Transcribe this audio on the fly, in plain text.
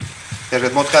Tiens, je vais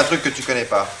te montrer un truc que tu connais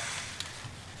pas.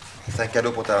 C'est un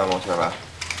cadeau pour ta maman, tu vas voir.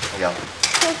 Regarde.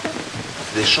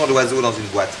 Des chants d'oiseaux dans une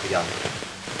boîte, regarde.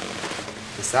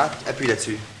 C'est ça, appuie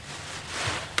là-dessus.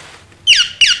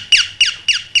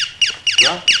 Tu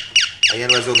vois? Ah, il y a un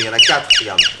oiseau, mais il y en a 4,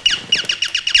 regarde.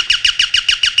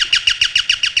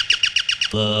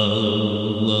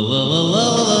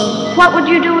 What would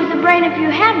you do with a brain if you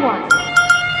had one?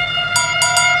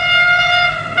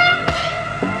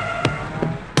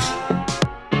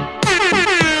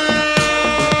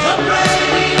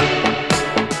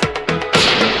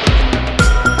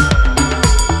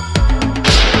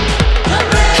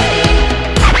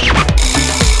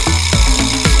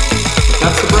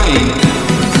 That's the brain.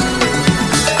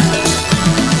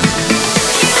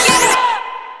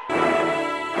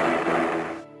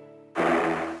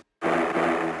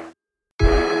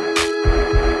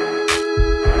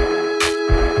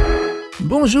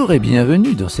 Bonjour et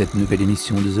bienvenue dans cette nouvelle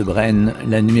émission de The Brain,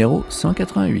 la numéro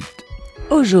 188.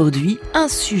 Aujourd'hui, un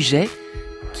sujet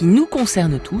qui nous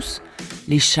concerne tous,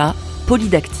 les chats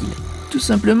polydactyles. Tout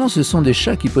simplement, ce sont des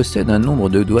chats qui possèdent un nombre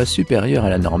de doigts supérieur à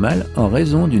la normale en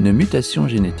raison d'une mutation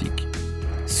génétique.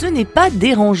 Ce n'est pas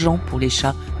dérangeant pour les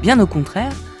chats, bien au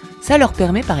contraire, ça leur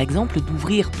permet par exemple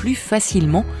d'ouvrir plus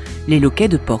facilement les loquets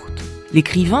de porte.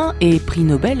 L'écrivain et prix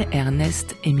Nobel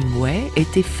Ernest Hemingway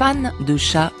était fan de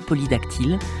chats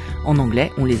polydactyles. En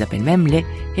anglais, on les appelle même les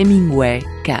Hemingway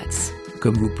Cats.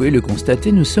 Comme vous pouvez le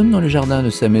constater, nous sommes dans le jardin de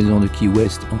sa maison de Key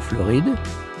West en Floride.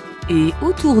 Et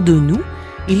autour de nous,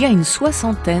 il y a une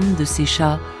 60aine de ces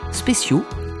chats spéciaux,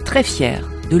 très fiers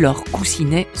de leur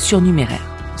coussinet surnuméraire.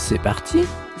 C'est parti,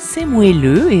 C'est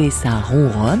moelleux et ça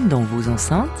ronronne dans vos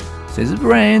enceintes. c'est The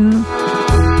Brain.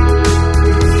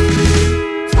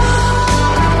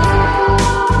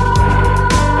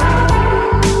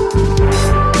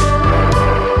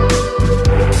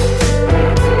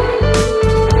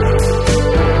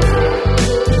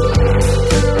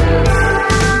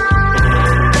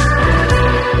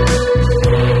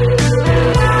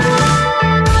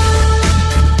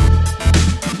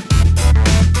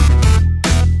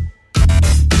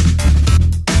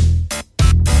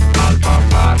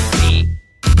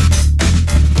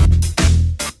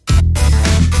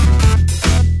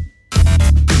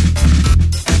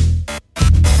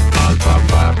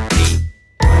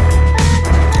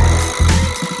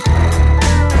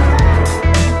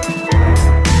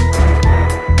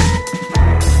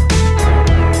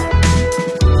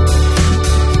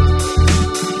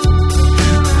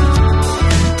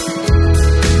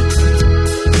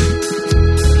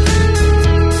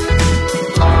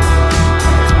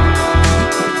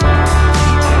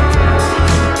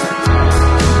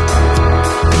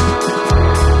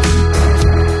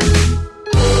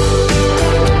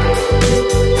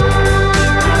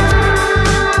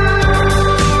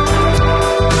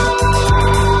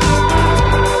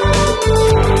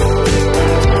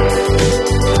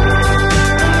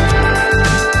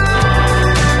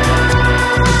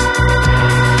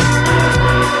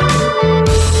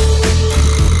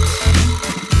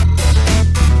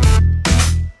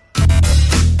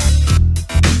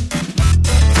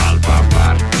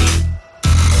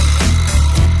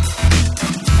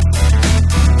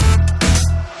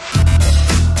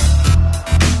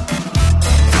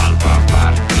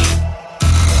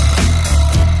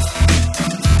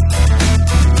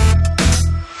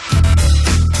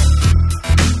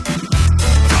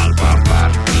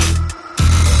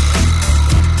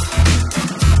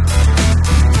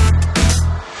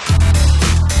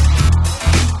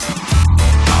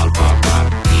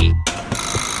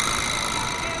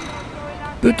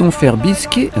 Peut-on faire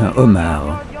bisquer un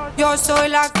homard? Yo soy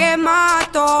la que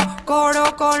mato,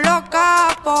 coro con los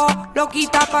capos,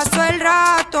 loquita paso el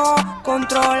rato,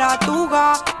 controla tu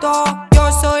gato.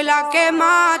 Yo soy la que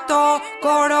mato,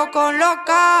 coro con los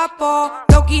capos,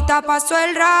 loquita paso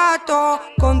el rato,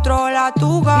 controla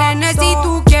tu gato. Nene, si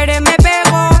tú quieres me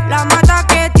pego, la mata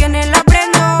que tiene la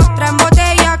prendo, traen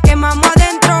botella, quemamos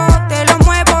adentro, te lo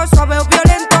muevo suave o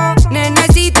violento. Nene,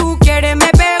 si tú quieres me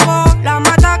pego, la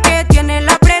mata que tiene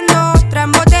la prendo,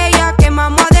 traen botella,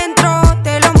 quemamos adentro,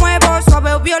 te lo muevo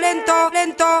suave o violento,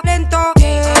 lento, lento.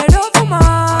 Quiero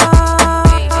fumar,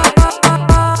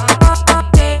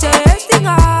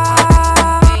 testingar,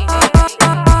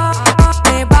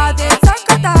 me va a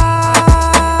desacatar,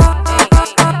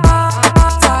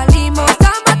 salimos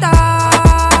a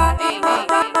matar.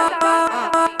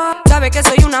 Sabe que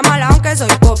soy una mala aunque soy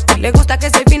pop, le gusta que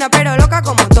soy fina pero loca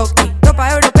como Toki. Ropa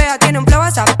europea tiene un flow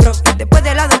a pro, después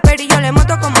de la Domperi yo le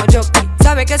monto como jockey.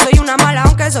 Sabe que soy una mala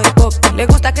aunque soy pop, le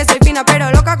gusta que soy fina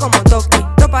pero loca como Toki.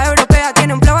 Ropa europea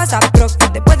tiene un flow a pro,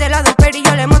 después de la Domperi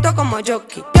yo le monto como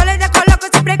jockey. Yo le dejo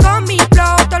siempre con mi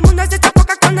flow. Todo el mundo se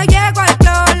sofoca cuando llego al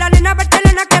flow. La nena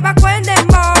Barcelona que bajo en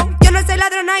dembow. Yo no soy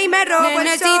ladrona y me robo el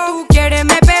show. Si tú quieres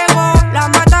me pego, la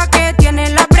mata que tiene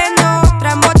la prendo.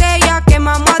 Traen botella,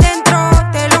 quemamos adentro.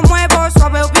 Te lo muevo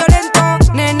suave o violento.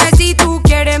 Nene, si tú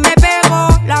quieres me pego,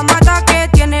 la mata que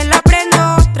tiene la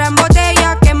prendo. Traen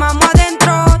botella, quemamos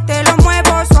adentro. Te lo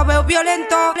muevo suave o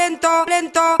violento. Lento,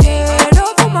 lento. Quiero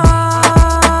fumar.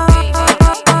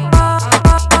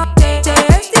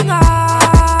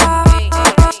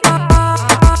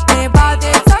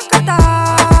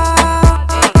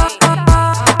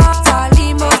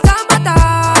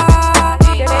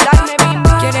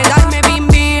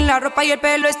 Y el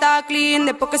pelo está clean.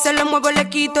 Después que se lo muevo le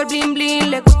quito el bling bling.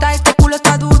 Le gusta este culo,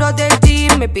 está duro del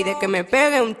gym. Me pide que me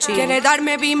pegue un chin. Quiere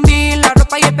darme bim bim. La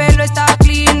ropa y el pelo está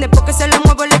clean. Después que se lo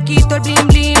muevo le quito el bling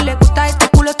bling. Le gusta este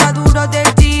culo, está duro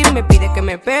del gym. Me pide que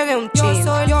me pegue un chin.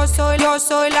 Yo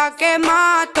soy la que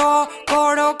mato.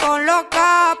 Coro con los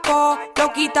capos.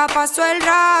 Loquita paso el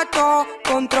rato.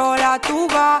 Controla tu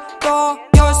gato.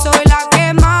 Yo soy la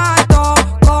que mato.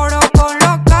 Coro con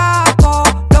los capos.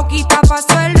 Loquita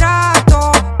paso el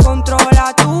rato,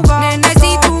 controla tu gato. Nene,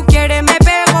 si tú quieres me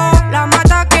pego, la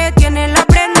mata que tiene la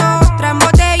prendo. Traen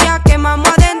botella, quemamos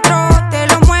adentro. Te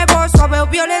lo muevo suave o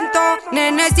violento.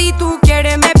 Nene, si tú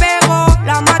quieres me pego,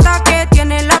 la mata que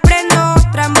tiene la prendo.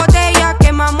 Traen botella,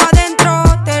 quemamos adentro.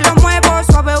 Te lo muevo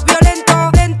suave o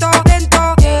violento. Lento,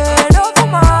 lento. Quiero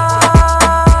fumar.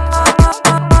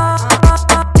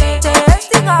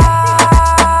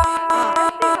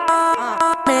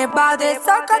 Me va a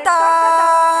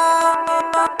desacatar.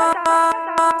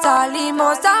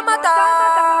 Salimos a matar.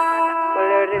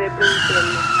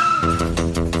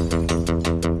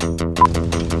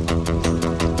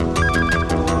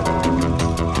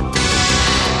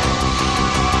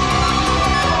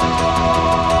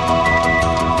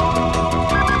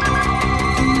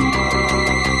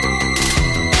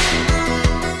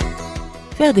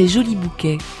 Faire des jolis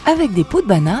bouquets avec des peaux de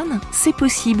banane, c'est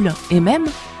possible. Et même,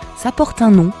 ça porte un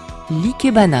nom,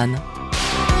 liquet banane.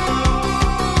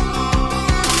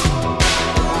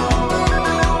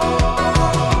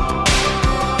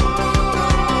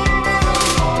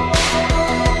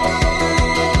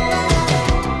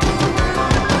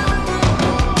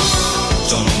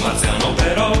 Sono un marziano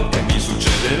però, che mi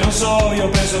succede non so, io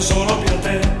penso solo più a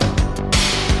te.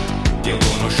 Ti ho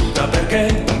conosciuta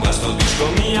perché un guasto disco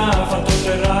mi ha fatto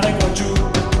atterrare qua giù.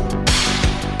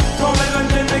 Come lo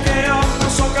intende che ho, non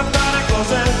so captare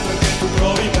cos'è, perché tu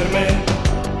provi per me.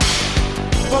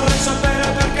 Vorrei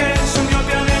sapere perché sul mio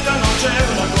pianeta non c'è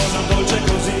una cosa dolce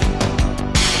così.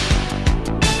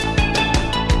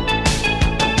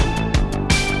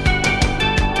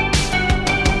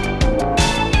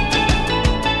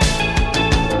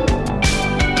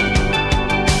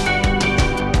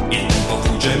 Il tempo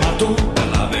fugge ma tu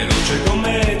parla veloce con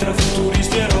me tra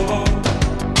futuristi e robot.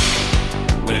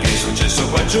 Quel che è successo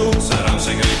qua giù sarà un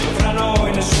segreto fra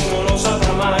noi, nessuno lo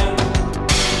saprà mai.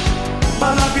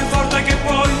 Parla più forte che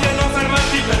puoi e non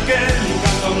fermarti perché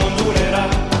l'incanto non durerà.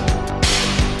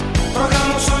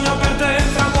 Programma un sogno per te,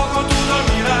 fra poco tu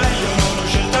dormirai, io non ho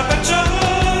scelta perciò.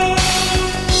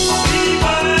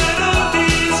 Riparerò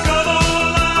disco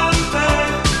volante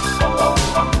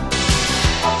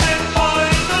e poi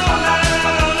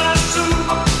volerò lassù.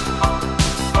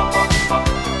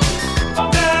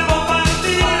 Devo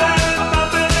partire,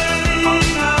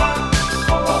 paperina,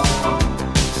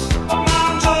 ma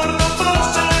un giorno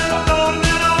forse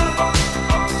tornerò.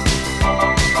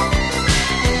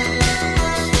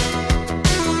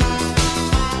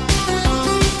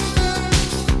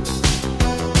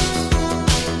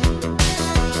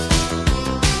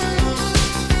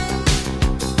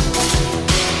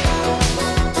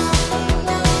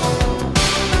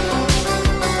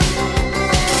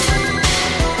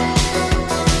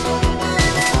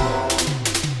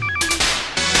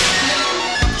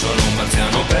 Sono un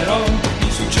marziano però,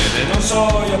 mi succede non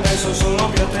so, io penso solo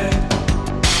più a te.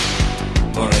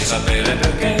 Vorrei sapere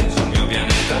perché sul mio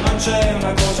pianeta non c'è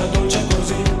una cosa dolce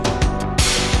così.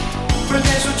 Quel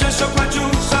che è successo qua giù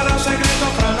sarà un segreto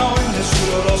fra noi,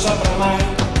 nessuno lo saprà mai.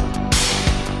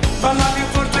 Parla più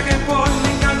forte che puoi,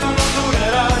 l'incanto non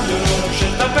durerà, io non ho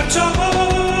scelta perciò.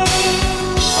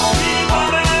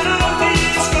 Riparerò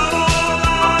disco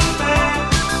volante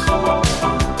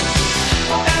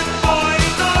e poi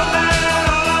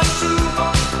tornerò lassù.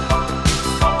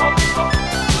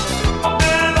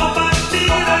 Devo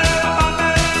partire,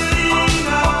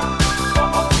 paperina,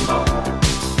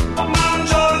 ma un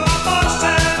giorno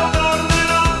forse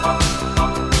tornerò.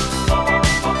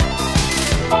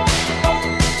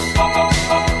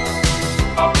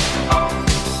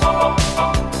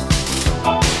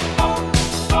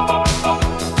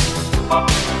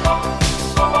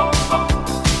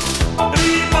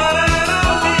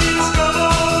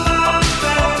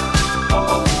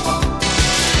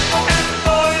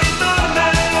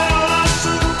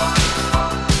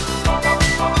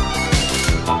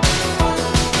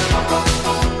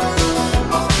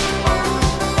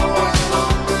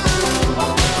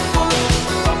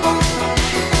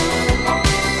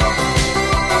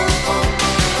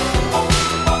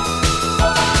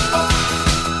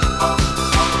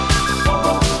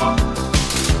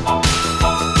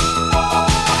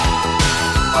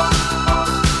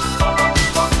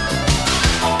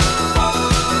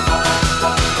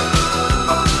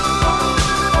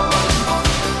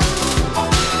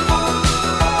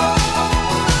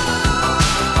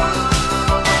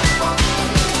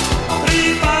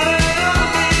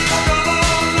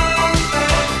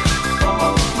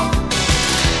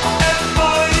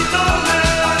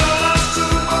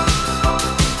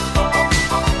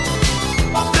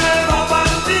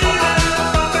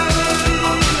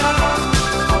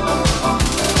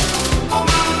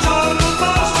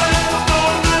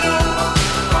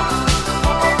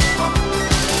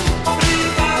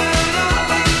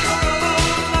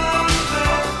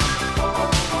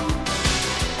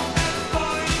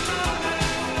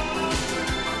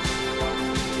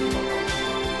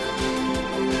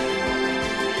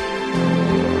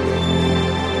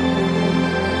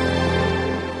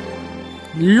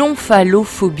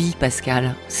 L'omphalophobie,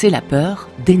 Pascal, c'est la peur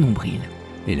des nombrils.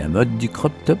 Et la mode du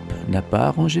crop top n'a pas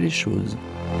arrangé les choses.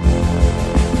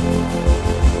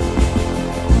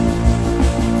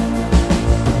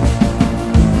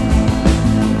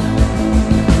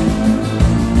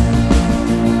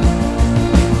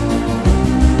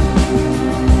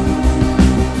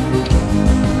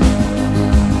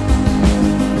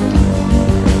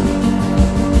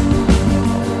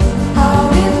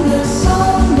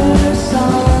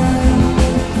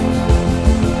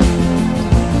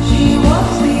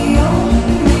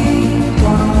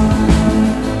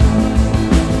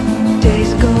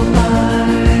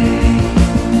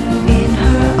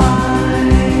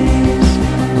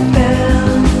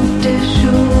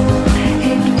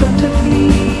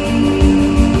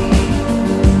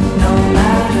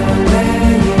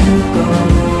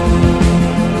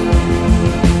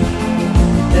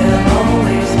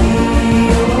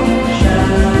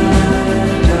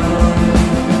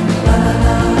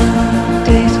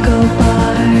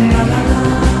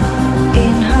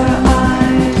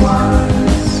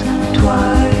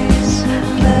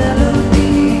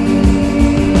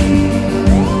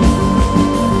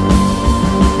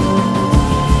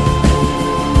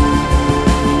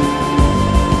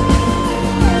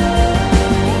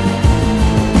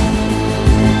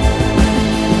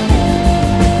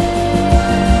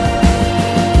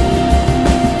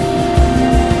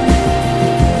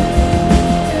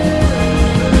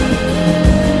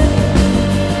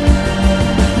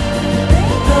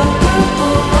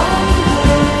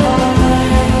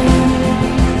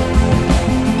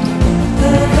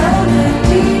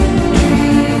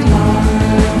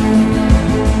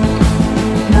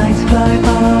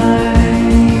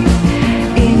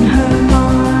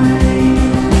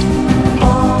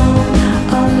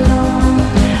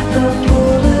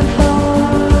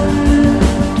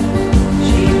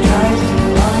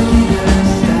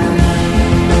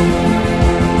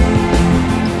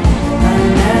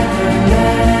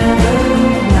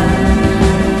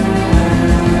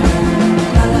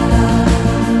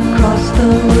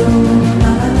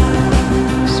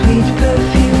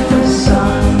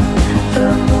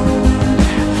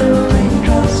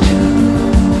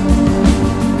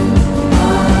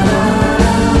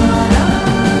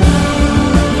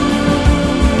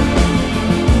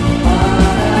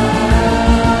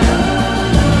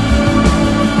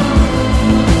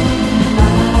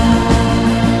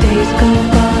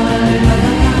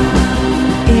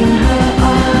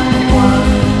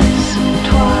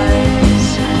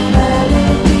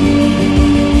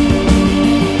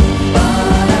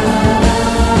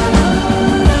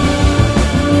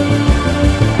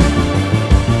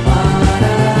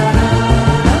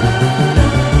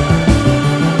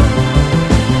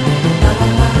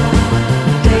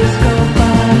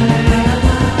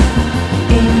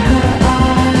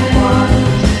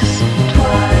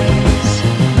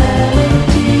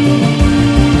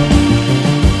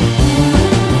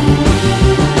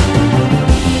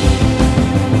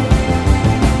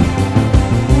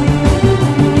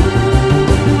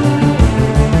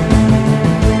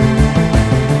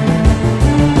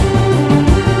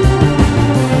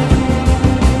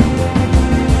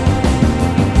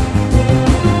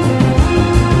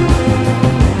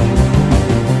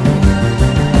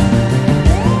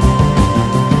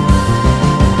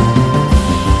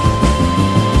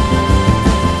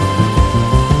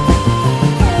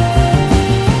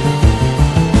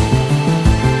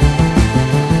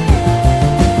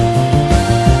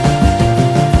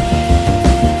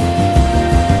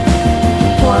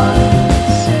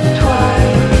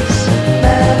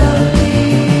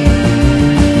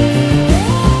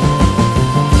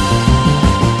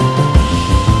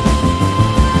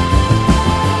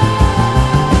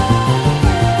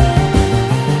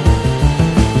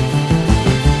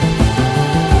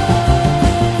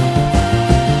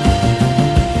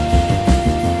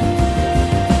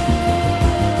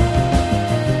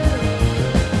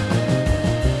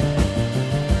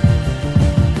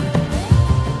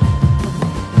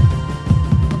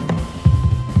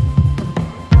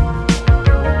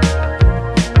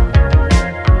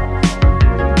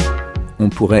 On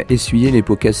pourrait essuyer les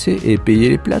pots cassés et payer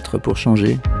les plâtres pour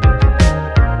changer.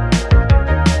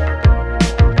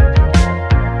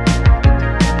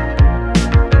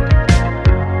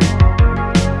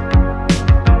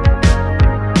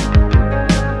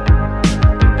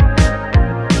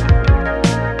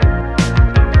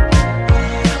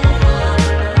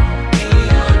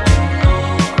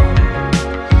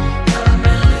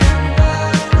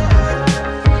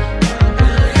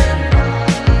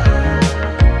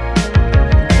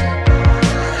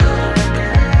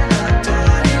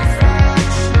 Die.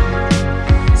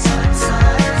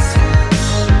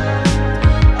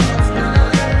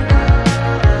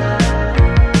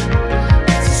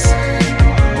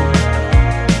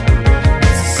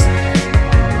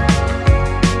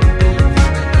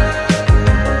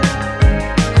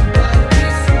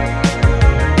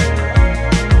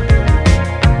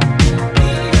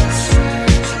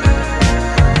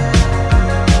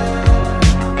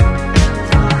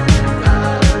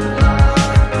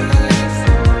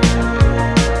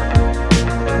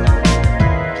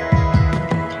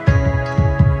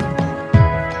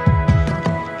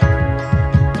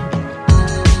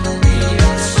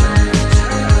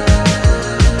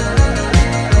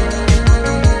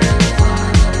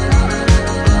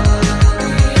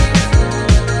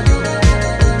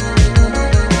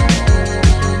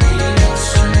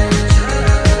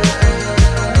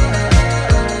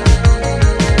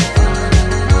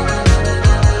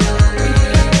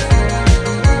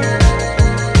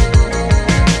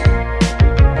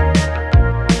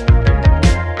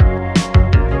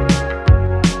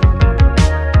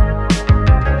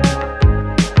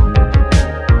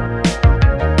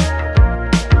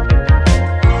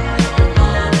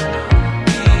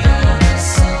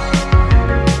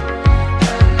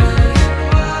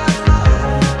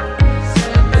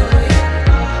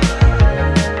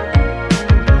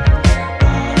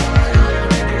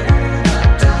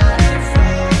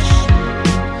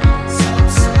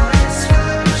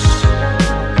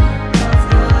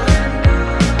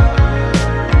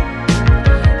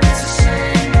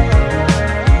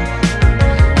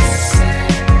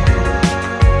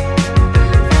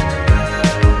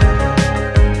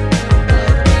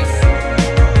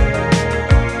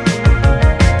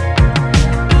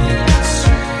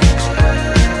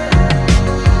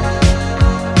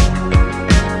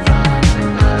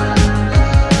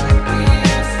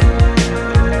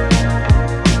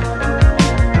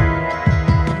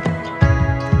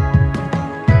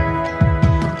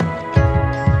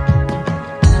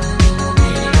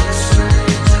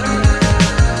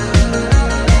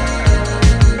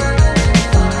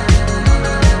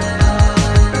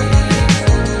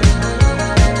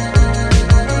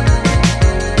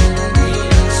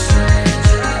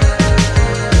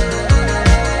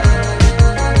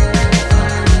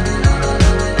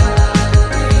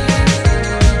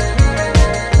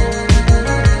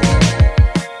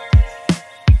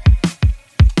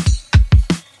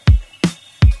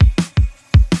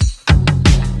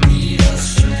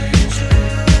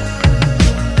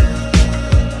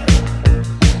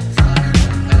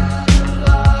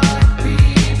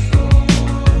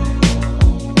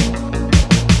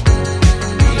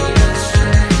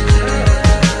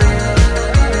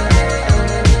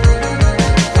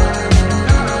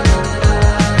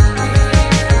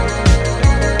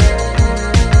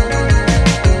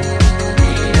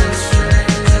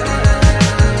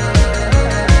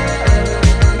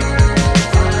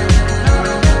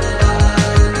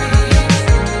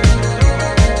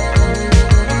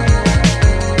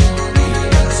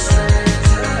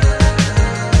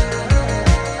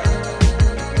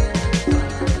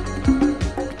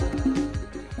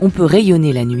 On peut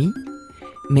rayonner la nuit,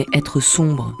 mais être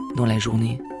sombre dans la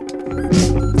journée.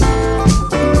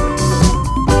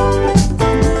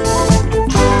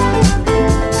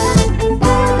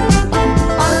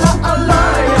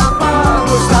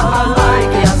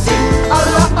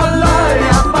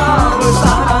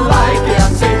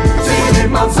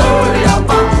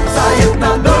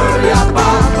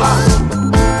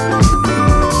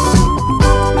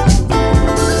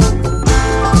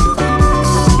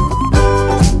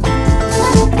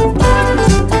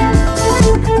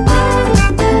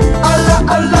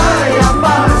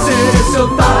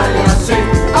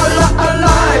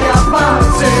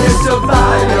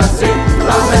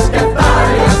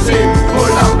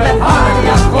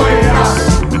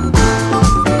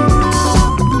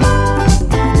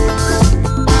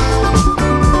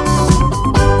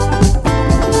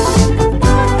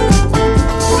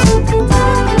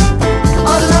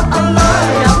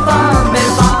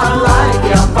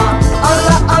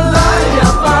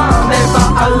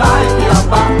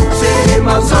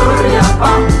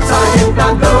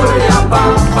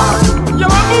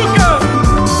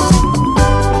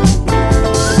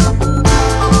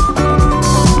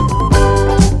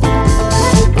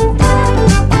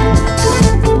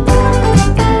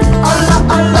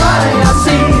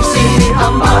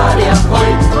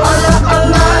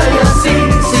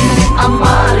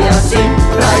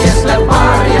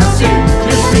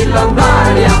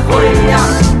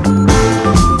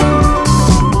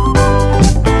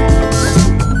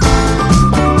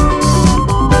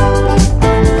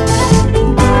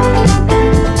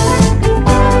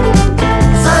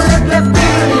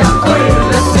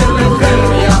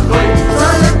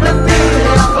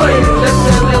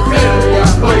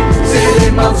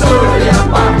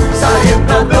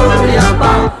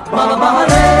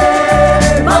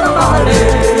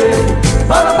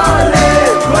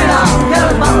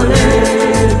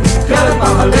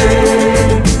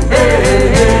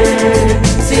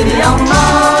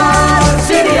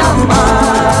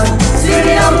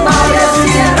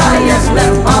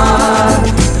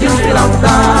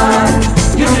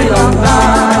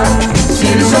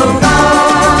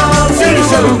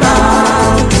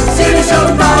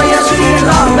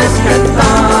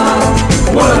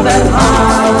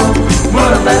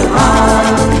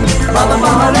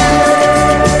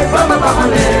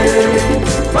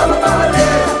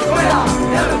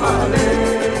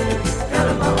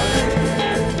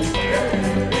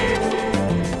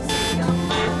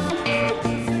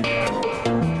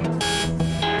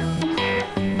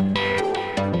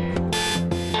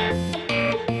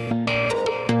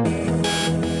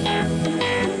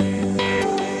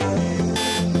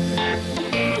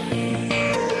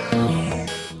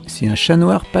 Si un chat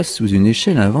noir passe sous une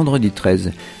échelle un vendredi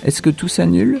 13, est-ce que tout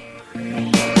s'annule ?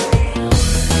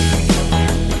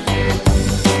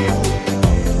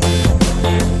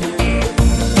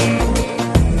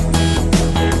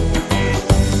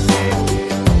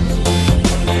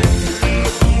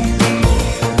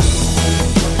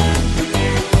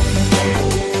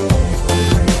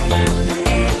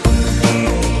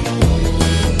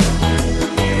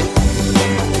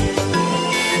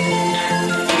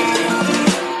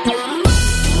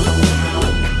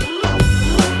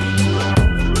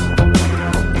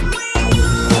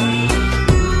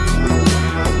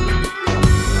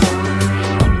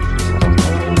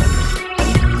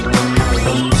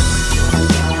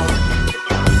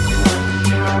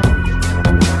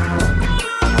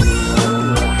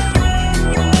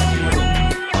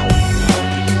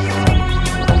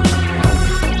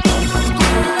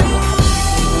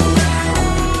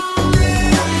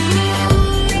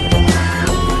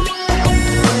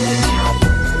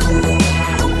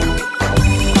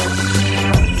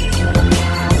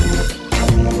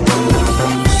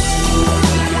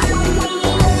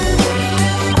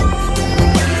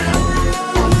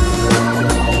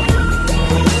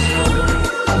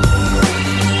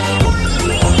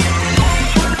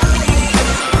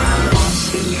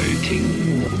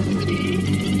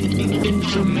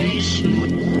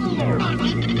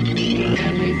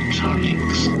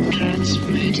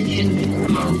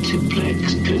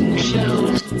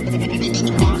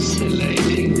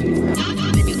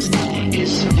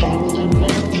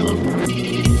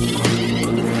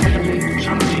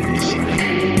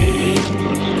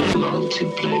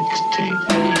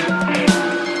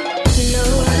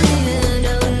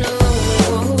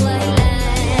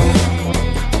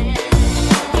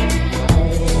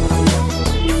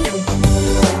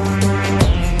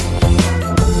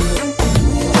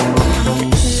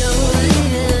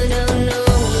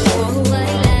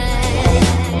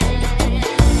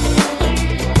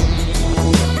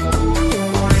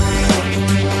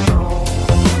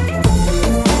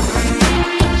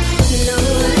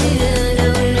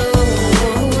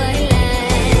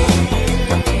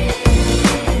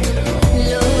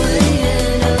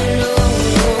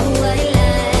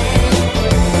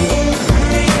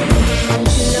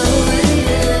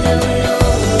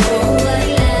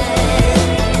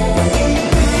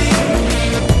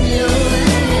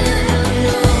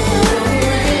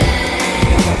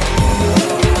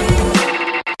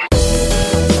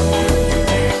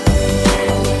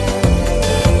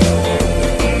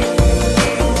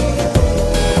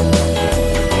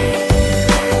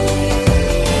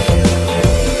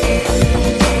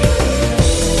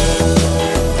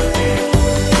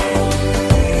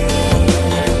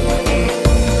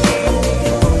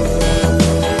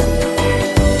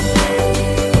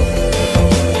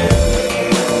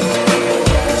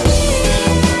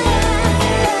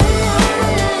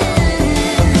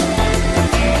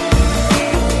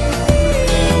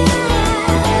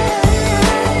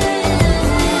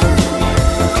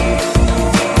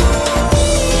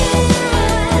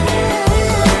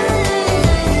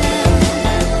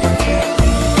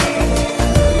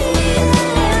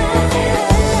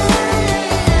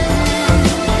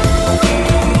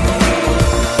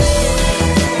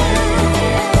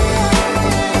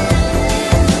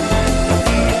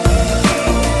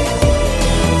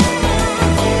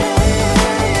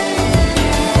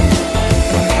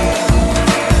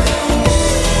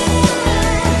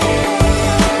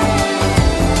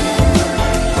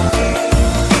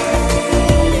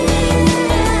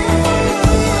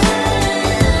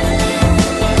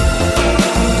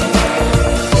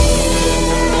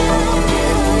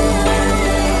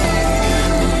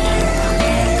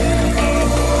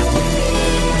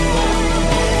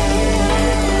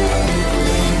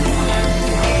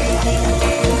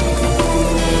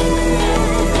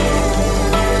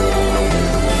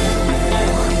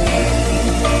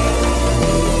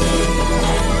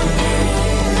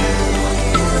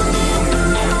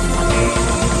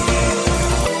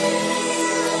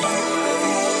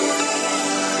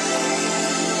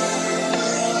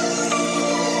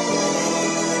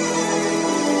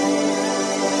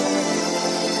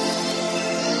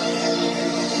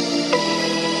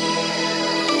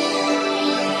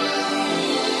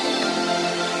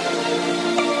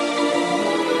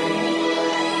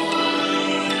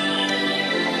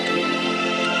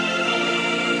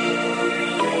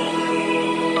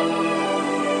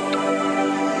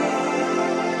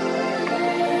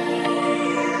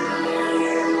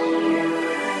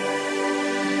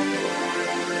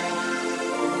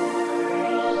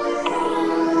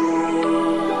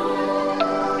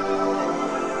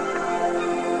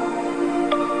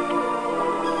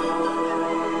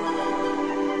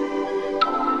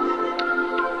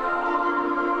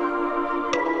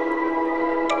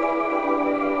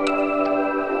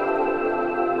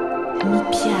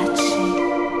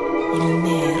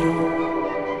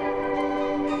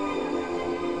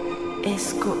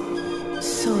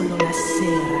 solo la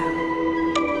sera.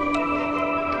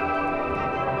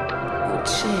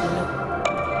 Uccello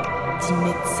di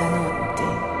mezzanotte,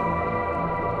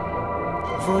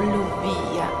 volo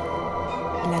via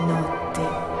la notte.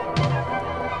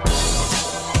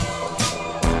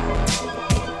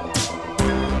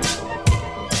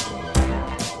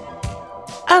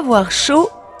 Avoir chaud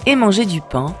et manger du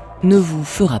pain ne vous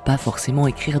fera pas forcément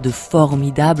écrire de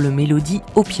formidables mélodies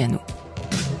au piano.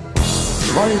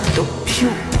 Molto più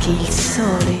che il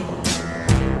sole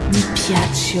mi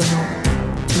piacciono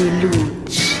le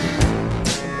luci,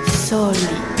 soli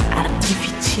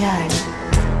artificiali,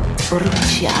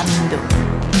 bruciando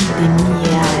le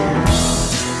mie ali.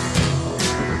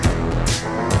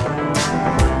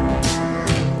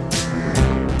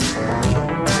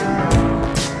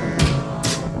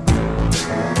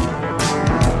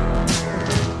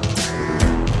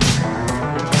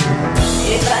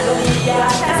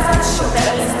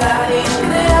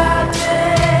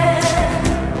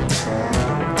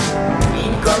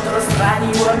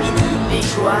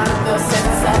 Guardo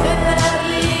senza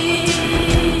vederli.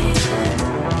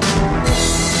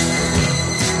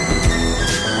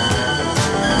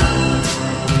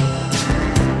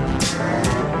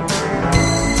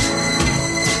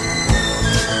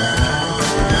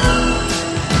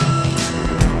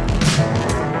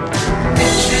 E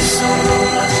ci sono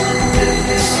la gente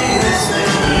che si veste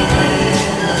di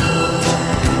nero,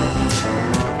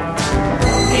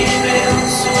 vive un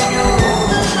sogno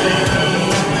bellissimo.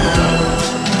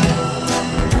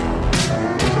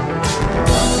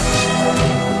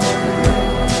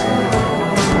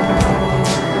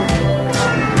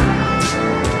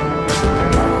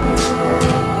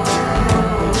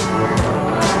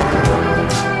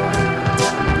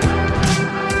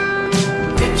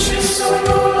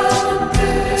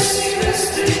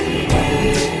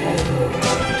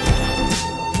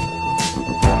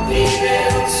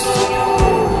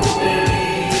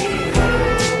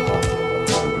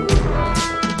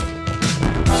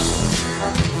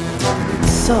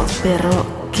 So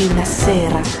però che una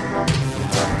sera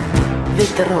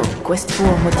vedrò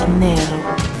quest'uomo di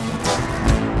nero,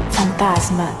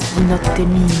 fantasma di notte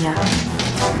mia,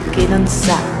 che non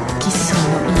sa chi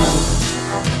sono io.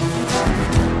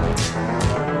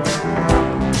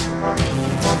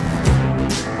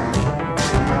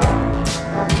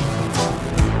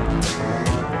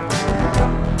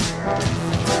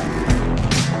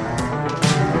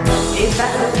 E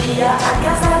vado via a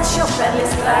casaccio per le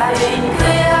strade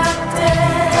increate.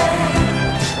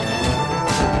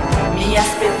 Mi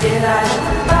aspetterai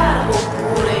in bar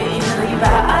oppure in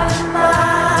riva al mare.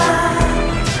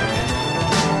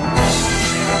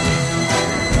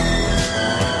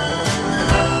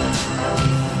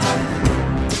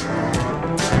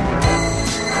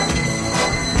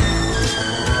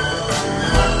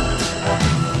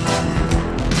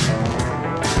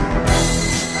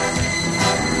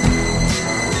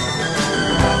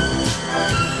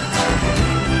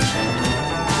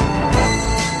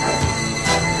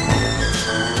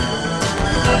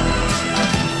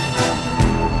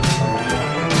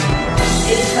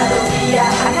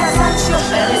 A casaccio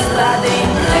per le strade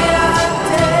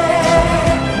increate.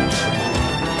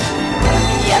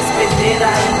 Mi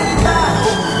aspetterai in bar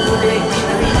oppure in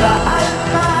riva al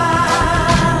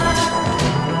mare.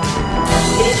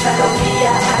 E vado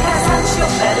via a casaccio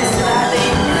per le strade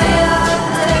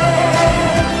increate.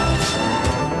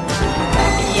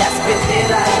 Mi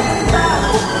aspetterai in bar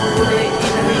oppure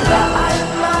in riva al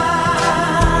mare.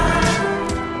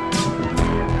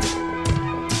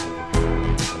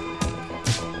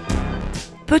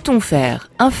 Peut-on faire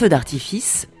un feu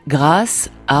d'artifice grâce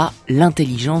à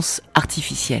l'intelligence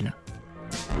artificielle ?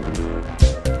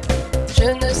 Je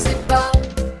ne sais pas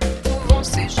où vont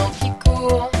ces gens qui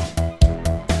courent,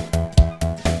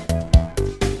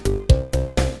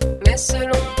 mais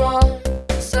selon moi,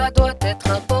 ça doit être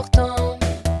important.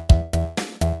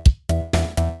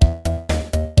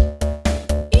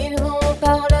 Ils vont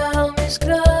par leurs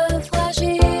muscles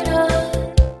fragiles.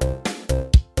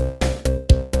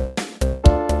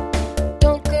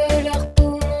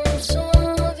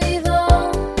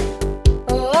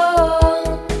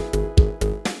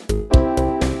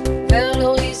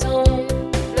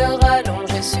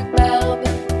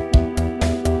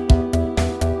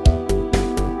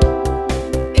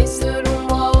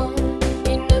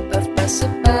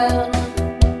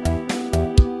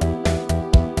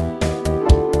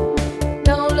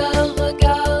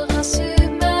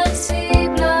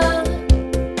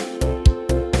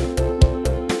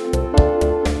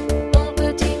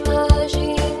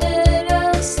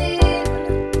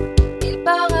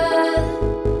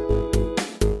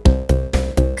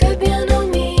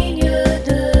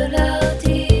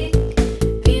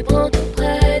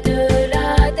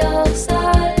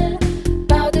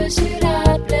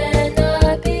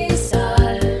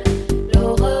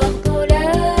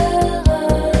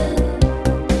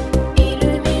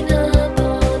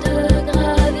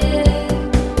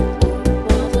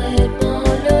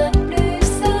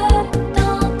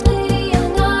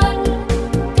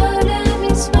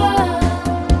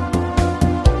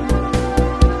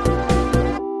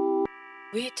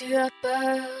 Oui, tu as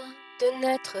peur de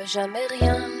n'être jamais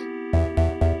rien,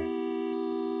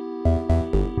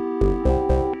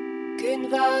 qu'une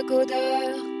vague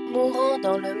odeur mourant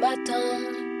dans le matin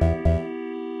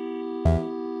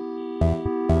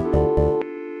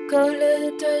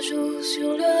colle ta joue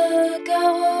sur le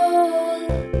carreau.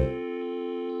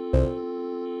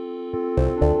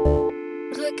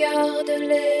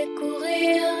 Regarde-les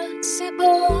courir, c'est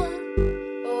beau.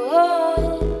 Oh,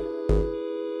 oh.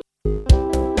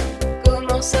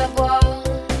 Comment savoir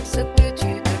ce que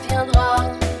tu deviendras?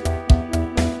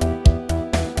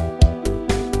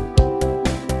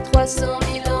 300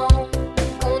 000 ans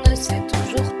qu'on ne sait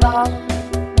toujours pas.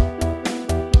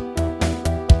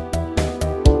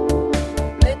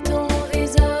 Mets ton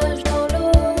visage dans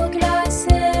l'eau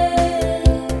glacée,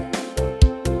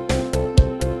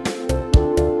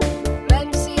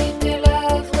 même si tes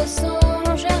lèvres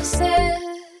sont gercées.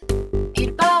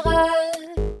 Il paraît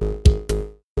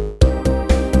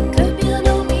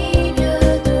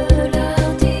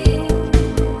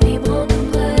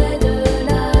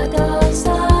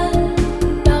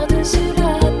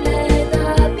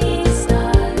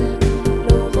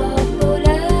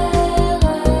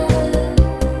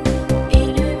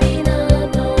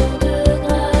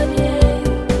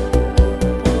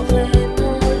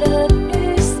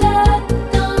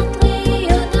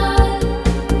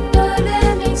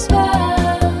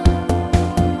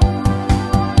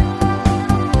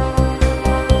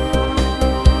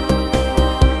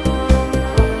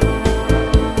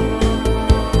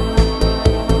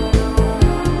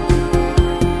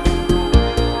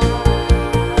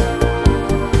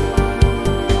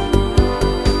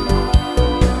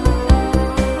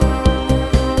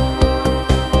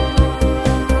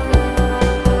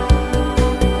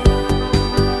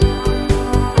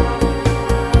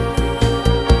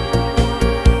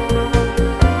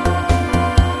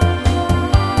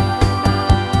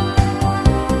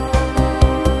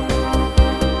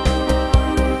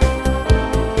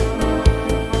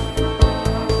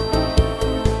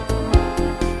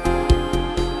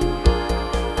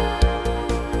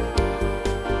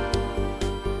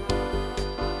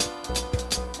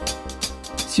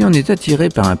Si on est attiré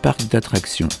par un parc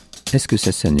d'attractions, est-ce que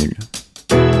ça s'annule ?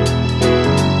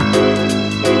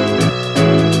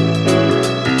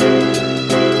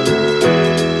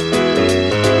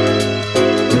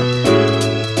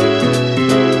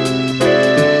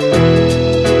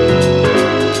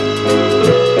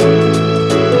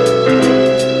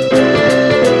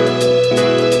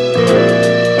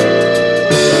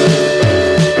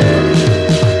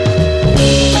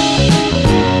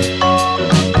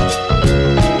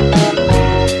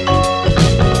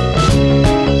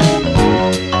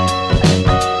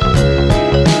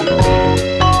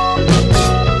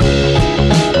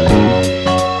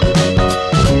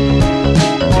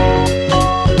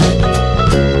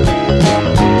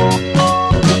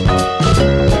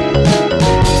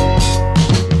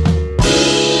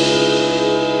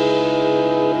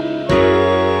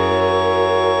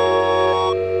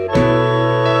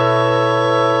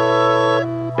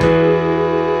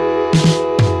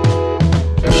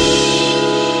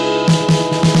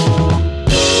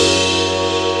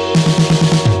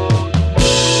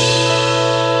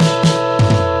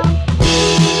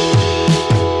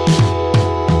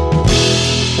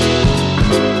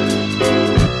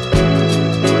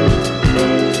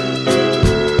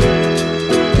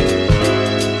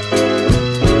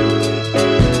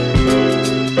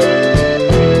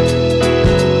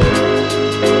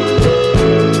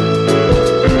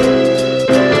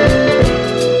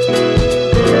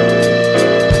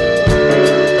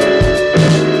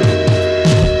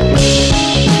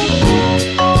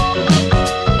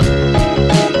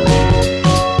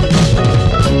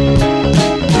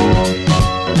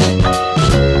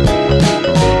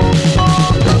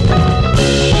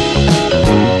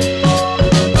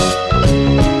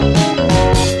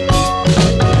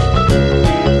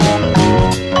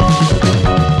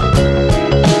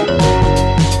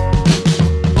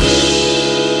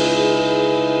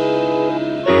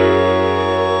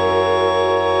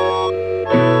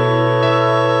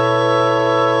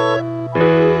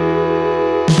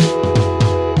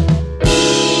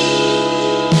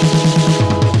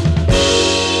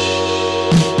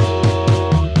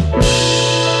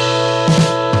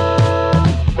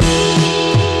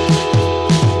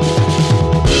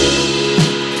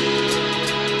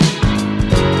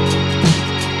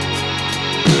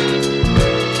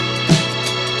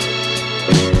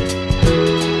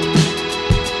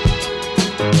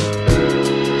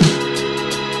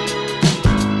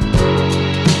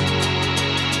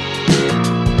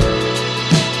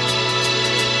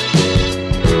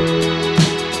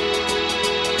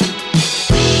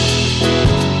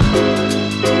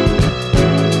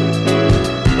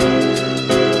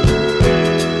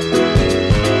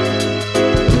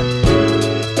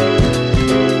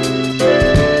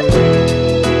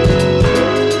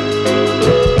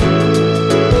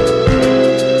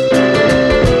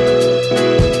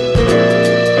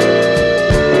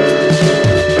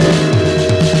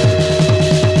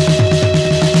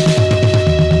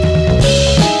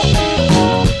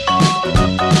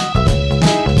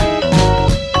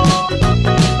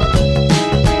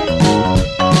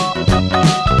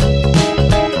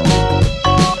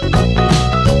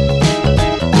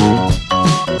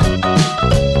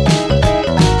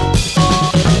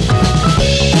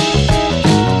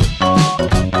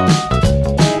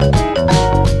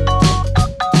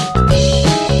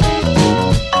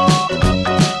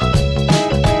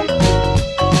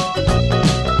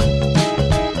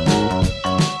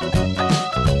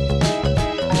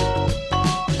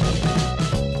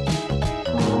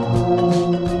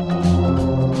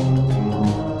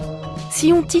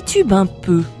 on titube un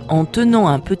peu en tenant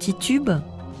un petit tube,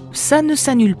 ça ne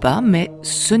s'annule pas, mais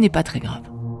ce n'est pas très grave.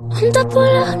 Anda por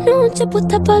la noche,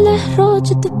 puesta pa' el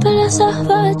derroche, tu pelo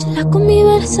salvaje, la con mi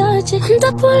Versace.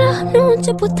 Anda por la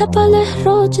noche, puesta pa' el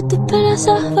derroche, tu pelo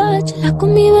salvaje, la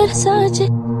con mi Versace.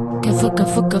 ¿Qué fue?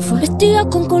 Vestida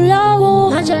con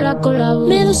colabo, la colabo.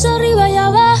 Medusa arriba y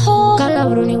abajo,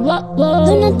 calabrón y guapo.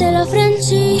 Donate la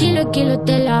Frenchy, kilo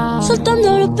tela.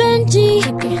 Soltando los Benji,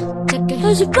 cheque.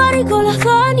 Hoy soy party con la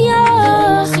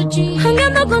Fania,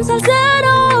 jangueando con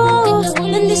salseros.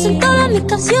 Bendicen todas mis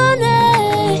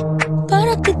canciones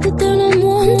para que tú te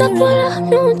enamores. Anda por la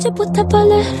noche, puesta pa' el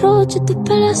derroche, tu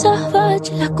pelo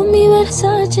salvaje, la con mi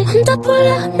Versace. Anda por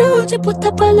la noche,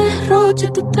 puesta pa' el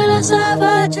derroche, tu pelo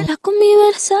salvaje, la con mi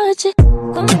Versace.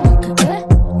 ¿Cómo que qué?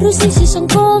 Rusi season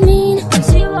coming,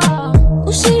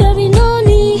 Uzi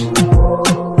Vinoni,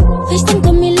 FaceTime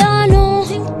con Milano.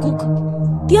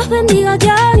 Dios bendiga a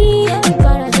Gianni,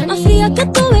 más fría que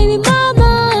tu baby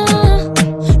mama.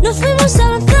 Nos fuimos a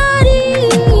Bacari,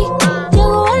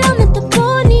 llegó a la mente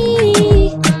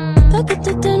Pony, pa' que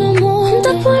tú te enamores.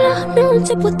 Anda por la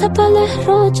noche, puesta pa' el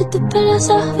derroche, tu pelo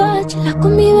salvaje, la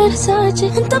con mi Versace.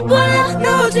 Anda por la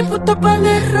noche, puesta pa' el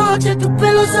derroche, tu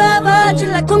pelo salvaje,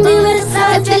 la con mi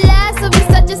Versace. Desfilazo,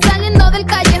 Versace saliendo del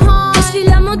callejón.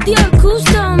 Desfilamos Dior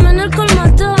Custom en el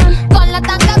colmatón, Con la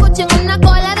tanga Gucci en una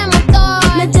cola de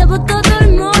motor. me llevo todo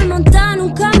el mall, montada en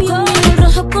un camión, el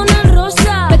rojo con el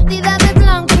rosa. Vestida de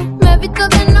blanco, me he visto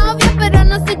de novia, pero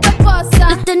no soy tu esposa.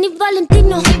 Los tenis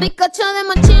Valentino, Mi bizcocho de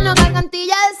mochino,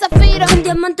 gargantilla de zafiro. con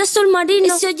diamantes sol marino.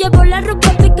 Y si yo llevo la ropa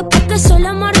pique porque soy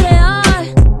la más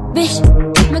real. Bitch,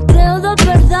 me creo de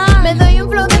verdad. Me doy un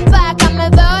flow de paca, me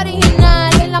veo original.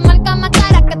 Es la marca más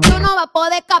cara que tú no vas a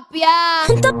poder capiar.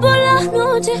 Anda por las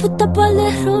noches, puesta pa' el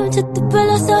derroche, tu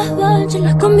pelo salvaje,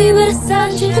 la con mi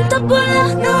Versace. Anda por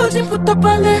las noches, puesta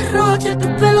pa' el derroche, tu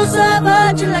pelo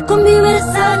salvaje, la con mi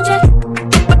Versace.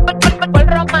 Por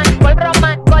román,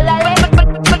 con la ley,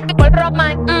 por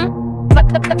román.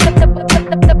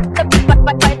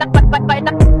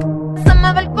 Se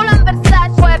me ve el culo en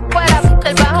Versace, fuera,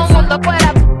 del bajo mundo,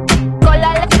 fuera. Con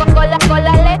la leche, fuera,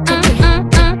 fuera,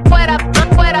 fuera,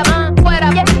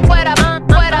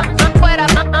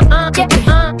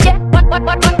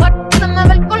 se me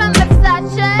ve el culo en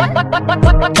Versace.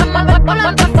 Se me ve el culo en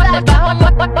Versace, del bajo,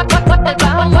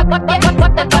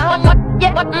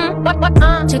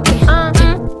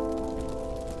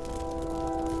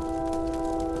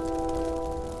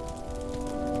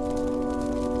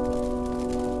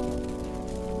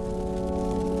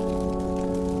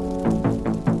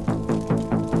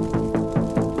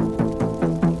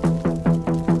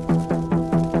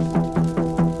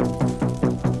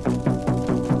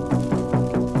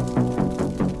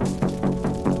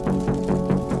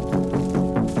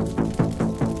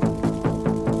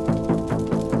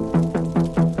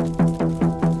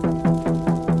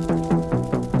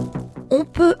 On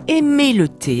peut aimer le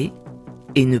thé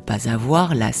et ne pas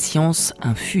avoir la science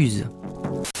infuse.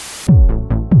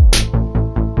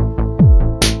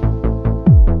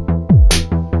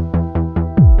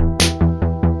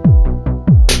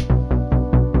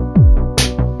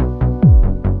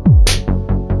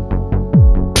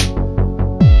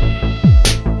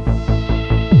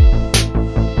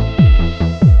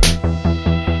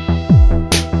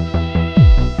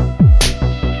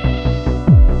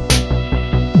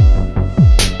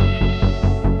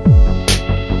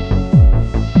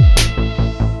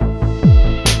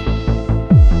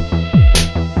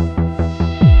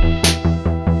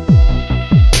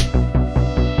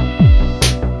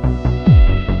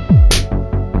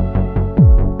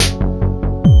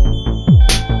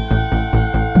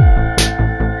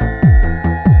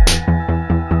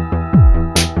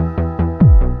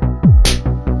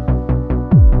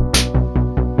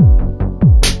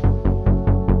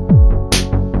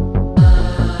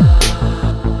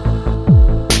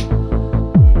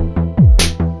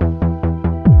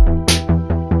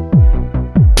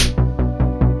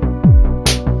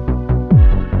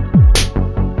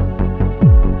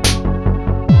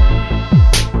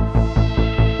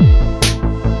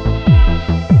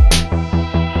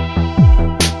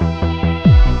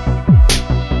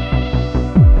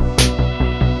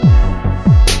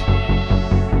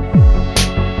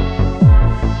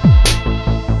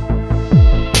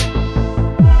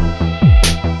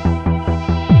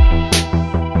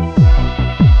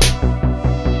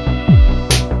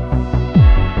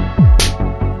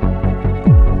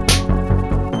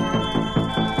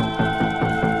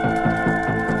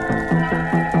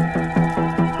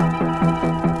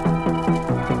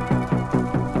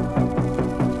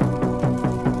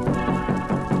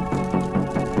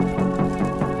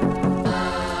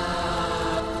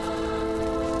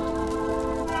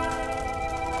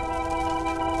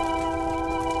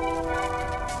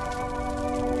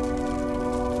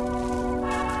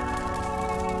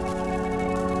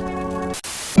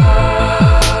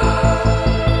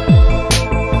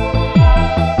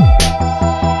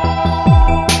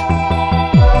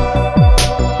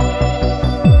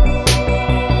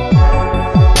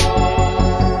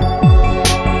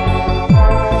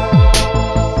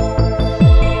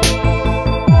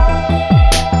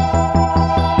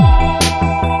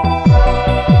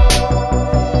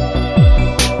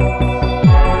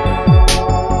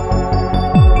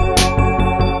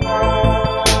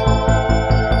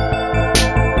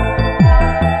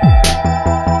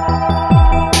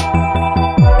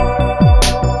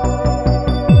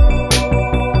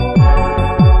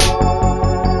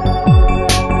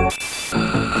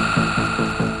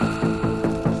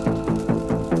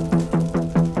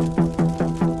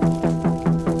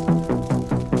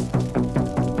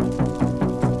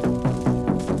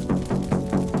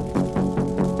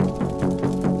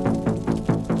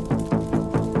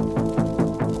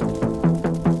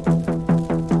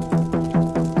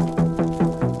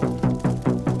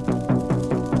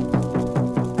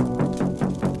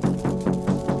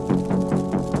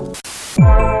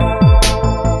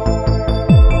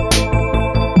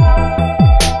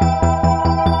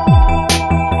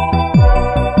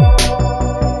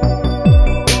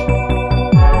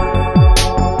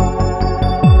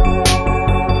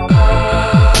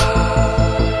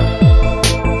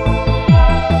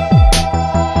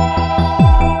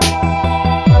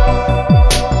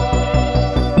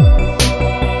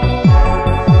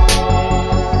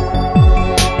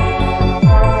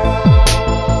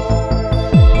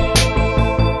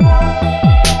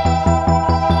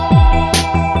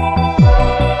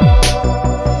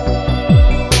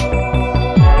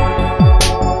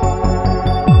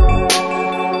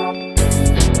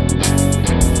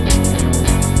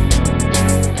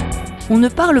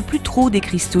 trop des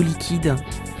cristaux liquides.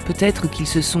 Peut-être qu'ils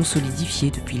se sont solidifiés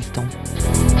depuis le temps.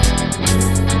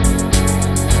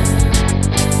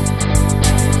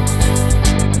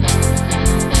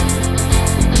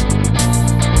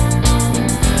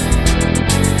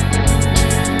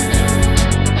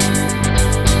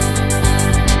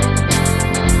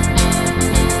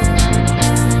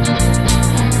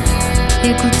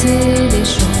 Écoutez les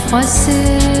jours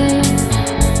froissés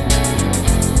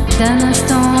d'un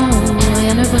instant où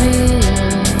rien ne brille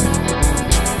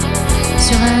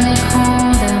sur un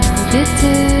écran d'un bout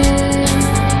d'été.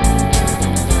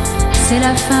 C'est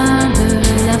la fin de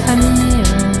l'infamie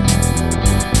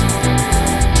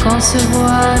quand se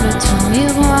voit le ton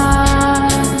miroir.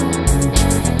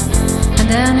 Un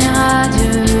dernier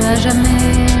adieu à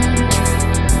jamais.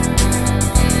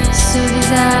 Ce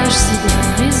visage si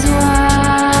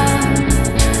dérisoire,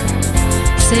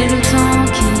 c'est le temps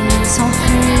qui s'enfuit.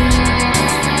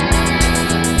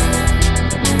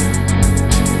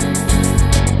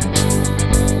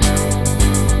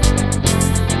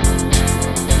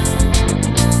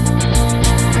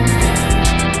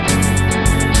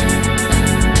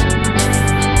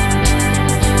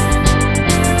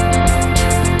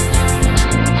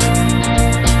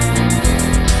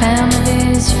 Ferme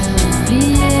les yeux,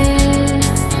 oubliez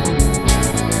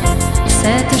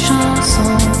cette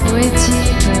chanson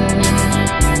poétique.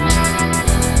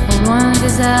 Au loin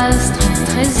des astres, un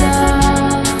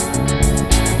trésor.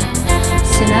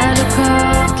 C'est là le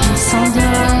corps qui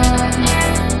s'endort.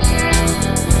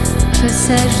 Que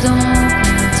sais-je donc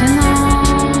maintenant?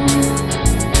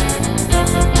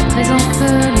 À présent que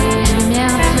les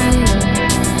lumières brillent,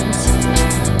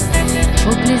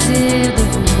 au plaisir de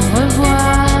vous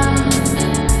revoir.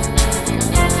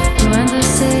 Loin de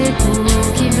ces coups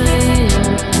qui brillent.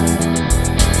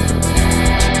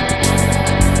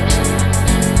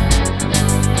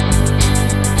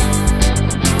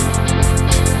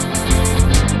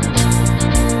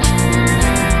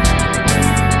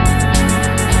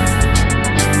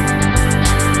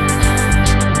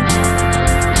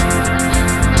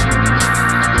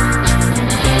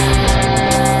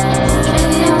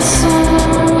 Et un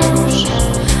songe,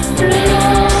 le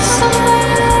long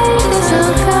sommeil des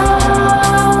incarnes.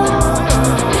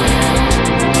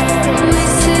 Mais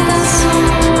c'est un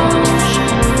songe,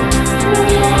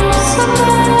 le long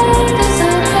sommeil des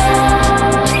incarnes.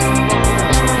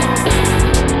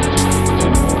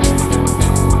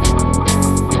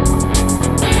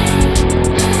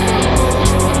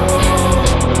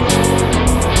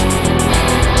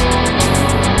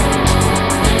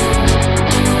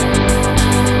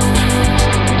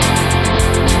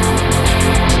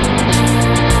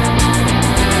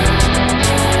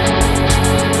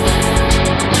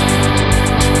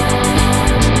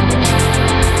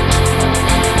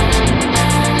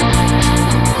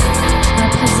 À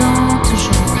présent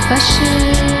toujours fâché,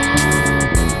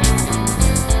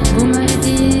 vous me le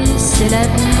dites, c'est la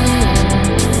vie.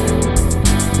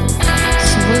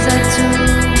 Sous vos atouts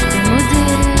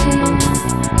démodés,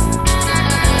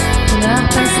 couleur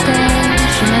pastel,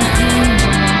 je m'abîme.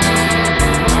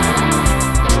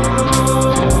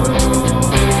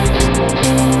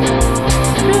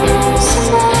 Le long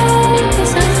sommeil des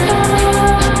instants.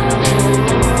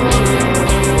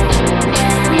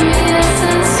 Mais est-ce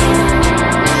un songe?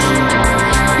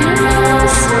 Le long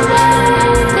sommeil des instants. Le long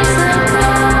sommeil des instants.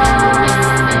 Le sommeil des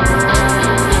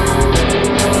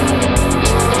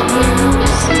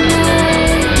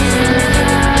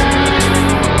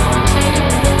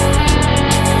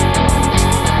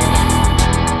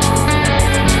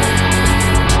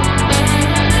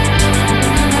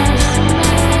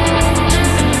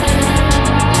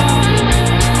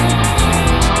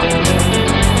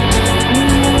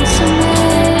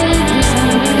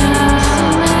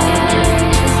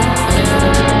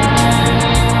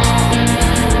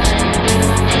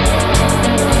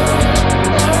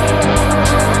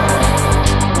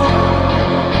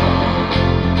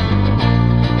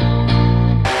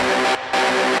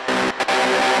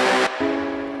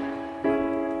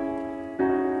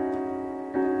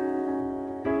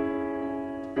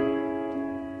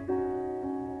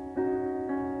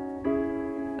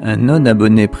Un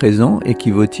non-abonné présent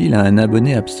équivaut-il à un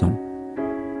abonné absent?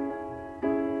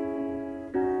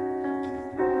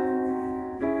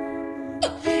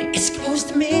 It's close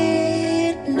to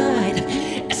midnight.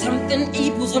 Something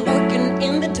evil's lurking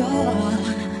in the dark.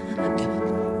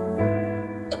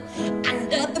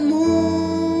 Under the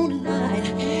moonlight,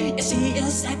 you see a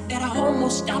sight that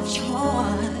almost stops your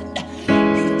heart.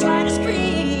 You try to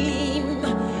scream,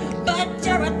 but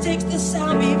terror takes the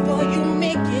sound before you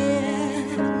make it.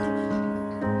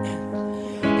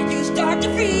 You start to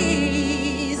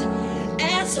freeze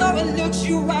it looks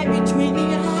you right between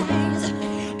the eyes.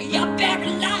 You're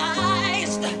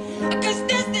paralyzed, 'cause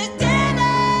this is dead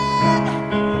night,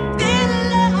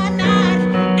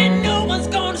 and no one's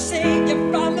gonna save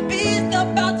you from the beast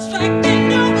about to strike. You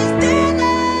know it's dead night.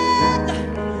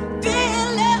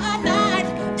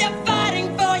 You're fighting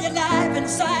for your life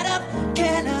inside of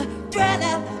Kenna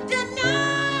Dweller tonight.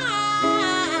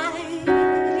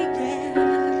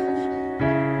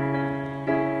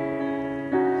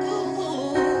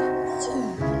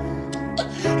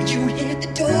 You hear the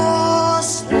door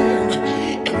slam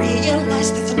and realize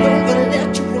there's nowhere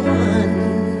left to run.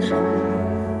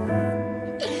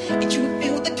 You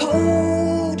feel the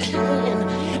cold hand.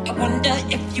 I wonder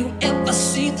if you ever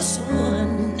see the sun.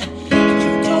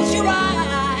 You close your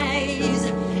eyes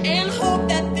and hope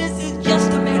that this is just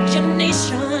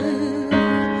imagination,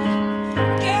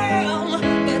 girl.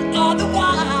 But all the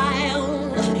while,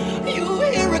 you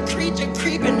hear a creature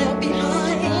creeping up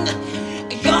behind.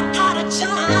 You're out of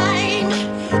time,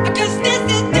 'cause this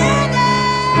is dead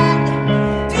night.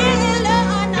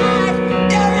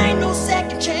 There ain't no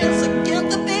second chance against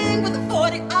the thing with the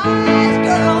 40 eyes,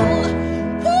 girl.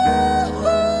 Woo-hoo.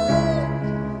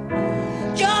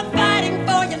 You're fighting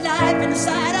for your life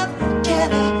inside of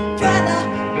Kenna Dweller.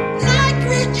 Night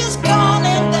creatures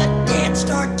calling, the dead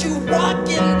start to walk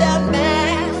in the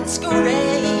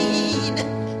masquerade.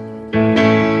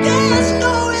 There's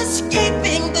no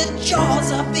escaping the jaws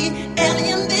of the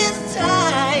alien this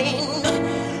time.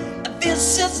 This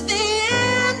is the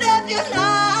end of your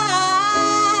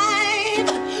life.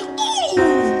 Ooh.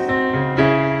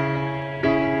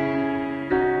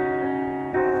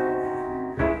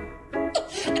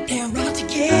 They're out to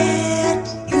get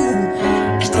you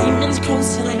as demons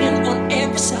closing in on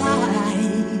every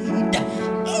side.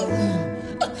 Ooh.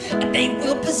 They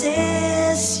will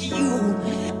possess you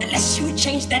unless you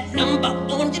change that number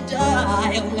on your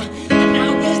dial.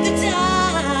 Now is the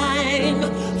time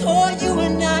for you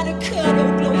and I to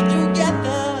cuddle close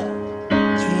together.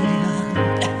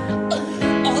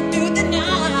 Yeah. All through the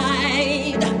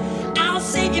night, I'll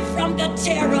save you from the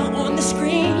terror on the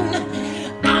screen.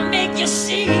 I'll make you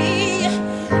see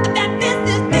that this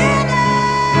is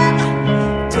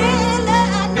thriller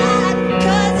night,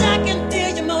 'cause I can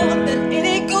tell you more than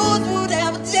any ghost would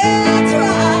ever dare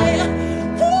try.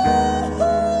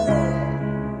 Woo-hoo.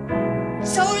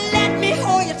 So let me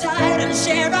hold you tight and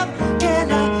share up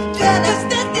Kenna Dweller. 'Cause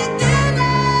this is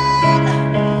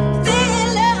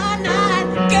thriller night,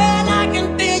 girl. I can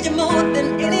feel you more than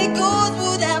any ghost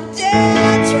would ever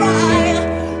dare try.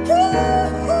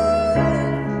 Woo-hoo.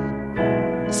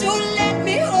 So let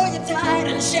me hold you tight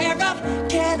and share up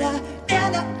Kenna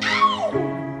Dweller. Ow!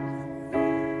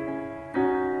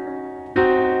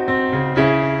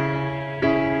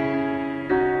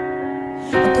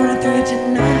 I'm gonna throw you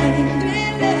tonight.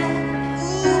 Thriller.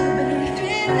 Ooh, baby,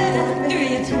 thriller. Throw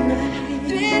you tonight.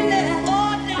 Thriller.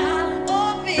 Oh, darling,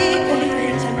 oh, baby. Gonna throw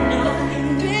you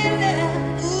tonight. Thriller.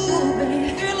 Ooh, baby,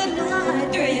 thriller night.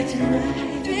 Throw you tonight.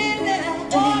 Thriller.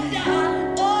 Oh,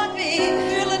 darling, oh, baby.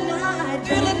 Thriller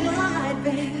night,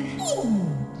 baby. Ooh.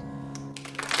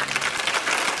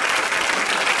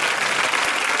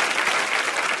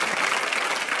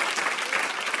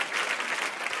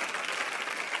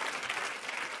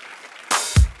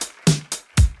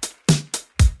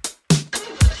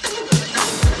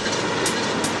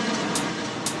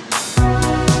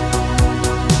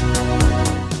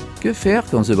 Que faire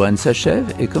quand The Brain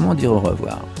s'achève et comment dire au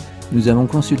revoir? Nous avons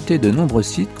consulté de nombreux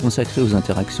sites consacrés aux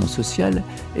interactions sociales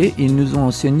et ils nous ont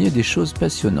enseigné des choses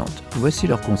passionnantes. Voici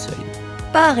leurs conseils.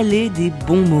 Parlez des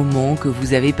bons moments que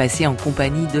vous avez passés en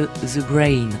compagnie de The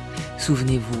Brain.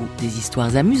 Souvenez-vous des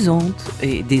histoires amusantes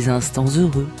et des instants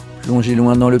heureux. Plongez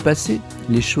loin dans le passé,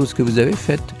 les choses que vous avez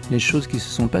faites, les choses qui se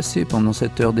sont passées pendant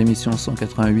cette heure d'émission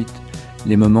 188,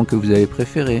 les moments que vous avez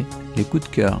préférés, les coups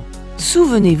de cœur.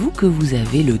 Souvenez-vous que vous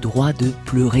avez le droit de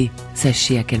pleurer.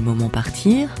 Sachez à quel moment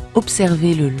partir,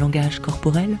 observez le langage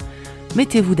corporel,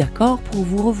 mettez-vous d'accord pour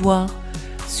vous revoir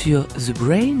sur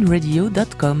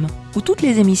thebrainradio.com où toutes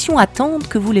les émissions attendent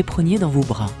que vous les preniez dans vos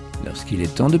bras. Lorsqu'il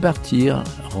est temps de partir,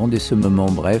 rendez ce moment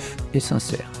bref et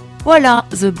sincère. Voilà,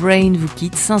 The Brain vous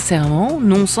quitte sincèrement,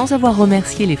 non sans avoir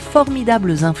remercié les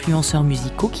formidables influenceurs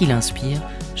musicaux qui l'inspirent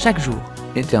chaque jour.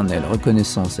 Éternelle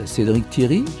reconnaissance à Cédric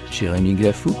Thierry, Jérémy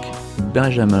Glafouk,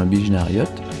 Benjamin Bijnariot,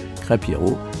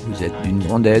 Crapiro, vous êtes d'une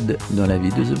grande aide dans la vie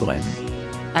de The Brain.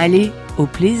 Allez, au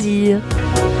plaisir!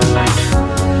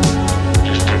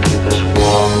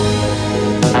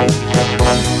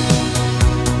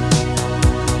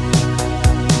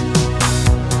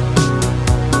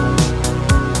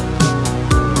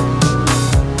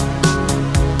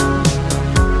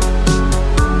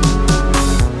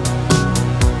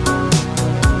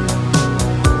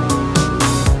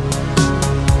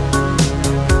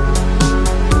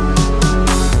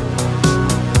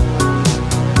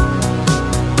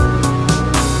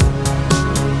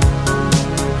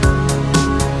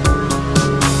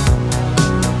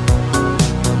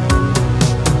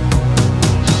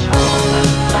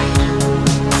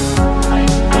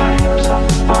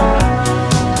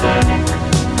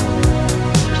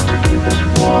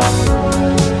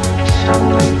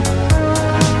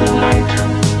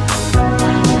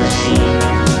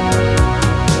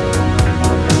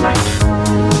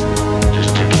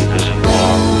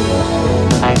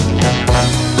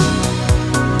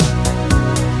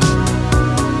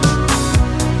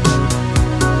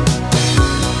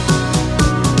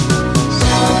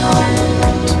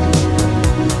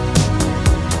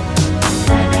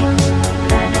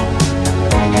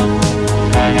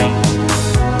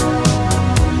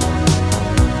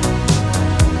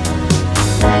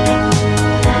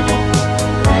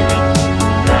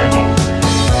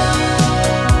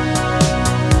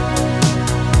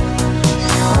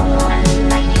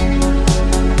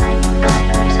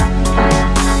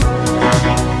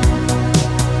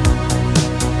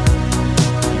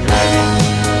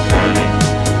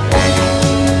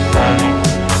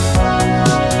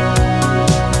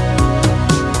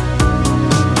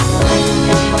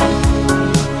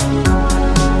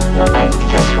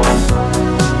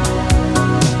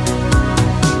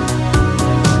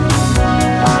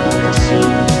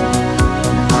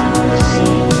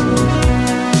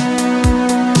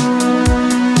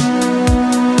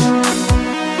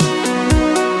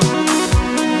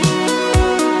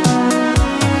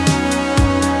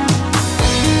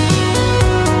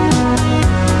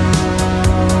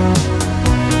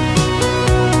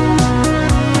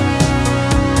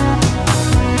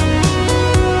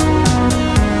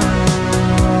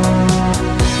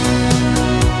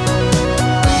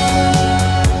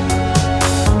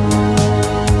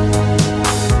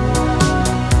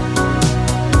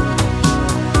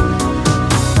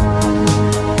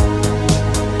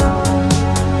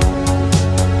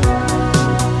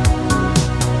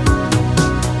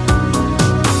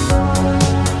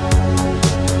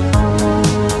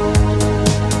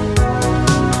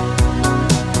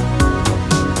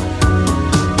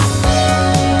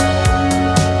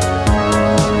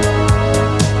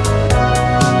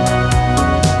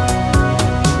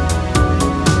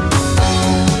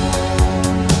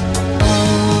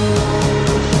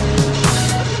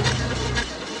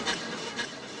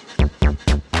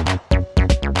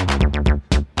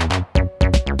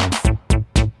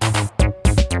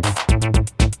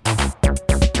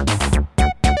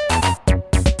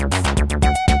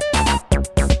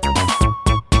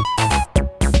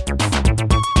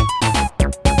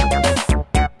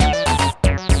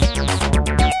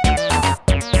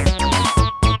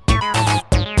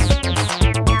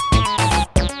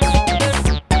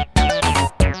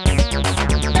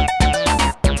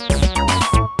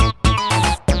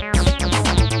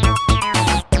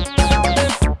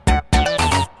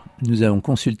 nous avons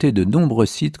consulté de nombreux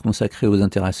sites consacrés aux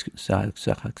interactions